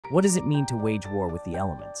What does it mean to wage war with the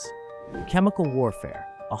elements? Chemical warfare,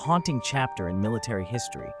 a haunting chapter in military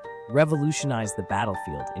history, revolutionized the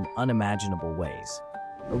battlefield in unimaginable ways.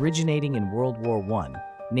 Originating in World War I,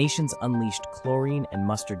 nations unleashed chlorine and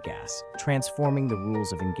mustard gas, transforming the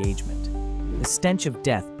rules of engagement. The stench of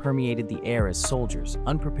death permeated the air as soldiers,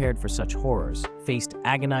 unprepared for such horrors, faced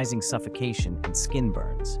agonizing suffocation and skin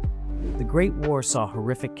burns. The Great War saw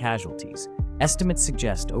horrific casualties. Estimates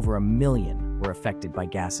suggest over 1 million were affected by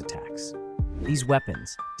gas attacks. These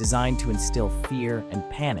weapons, designed to instill fear and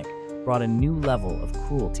panic, brought a new level of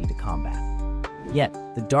cruelty to combat. Yet,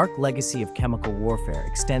 the dark legacy of chemical warfare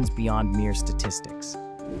extends beyond mere statistics.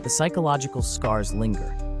 The psychological scars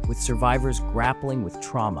linger, with survivors grappling with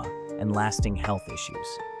trauma and lasting health issues.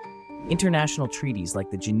 International treaties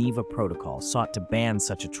like the Geneva Protocol sought to ban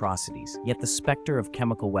such atrocities, yet the specter of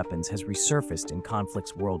chemical weapons has resurfaced in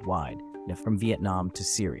conflicts worldwide, from Vietnam to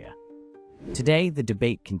Syria. Today, the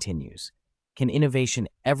debate continues. Can innovation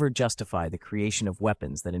ever justify the creation of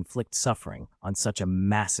weapons that inflict suffering on such a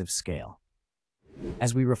massive scale?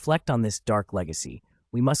 As we reflect on this dark legacy,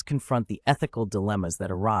 we must confront the ethical dilemmas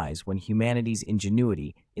that arise when humanity's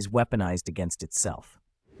ingenuity is weaponized against itself.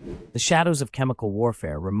 The shadows of chemical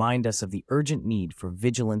warfare remind us of the urgent need for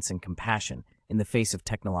vigilance and compassion in the face of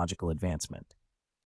technological advancement.